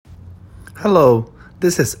Hello,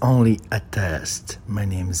 this is only a test. My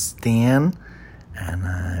name is Dan, and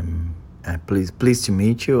I'm pleased to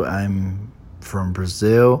meet you. I'm from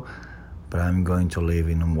Brazil, but I'm going to live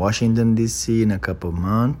in Washington D.C. in a couple of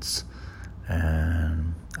months,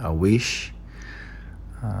 and I wish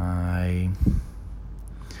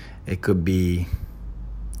it could be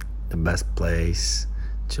the best place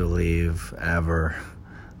to live ever.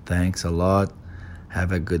 Thanks a lot.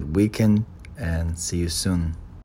 Have a good weekend, and see you soon.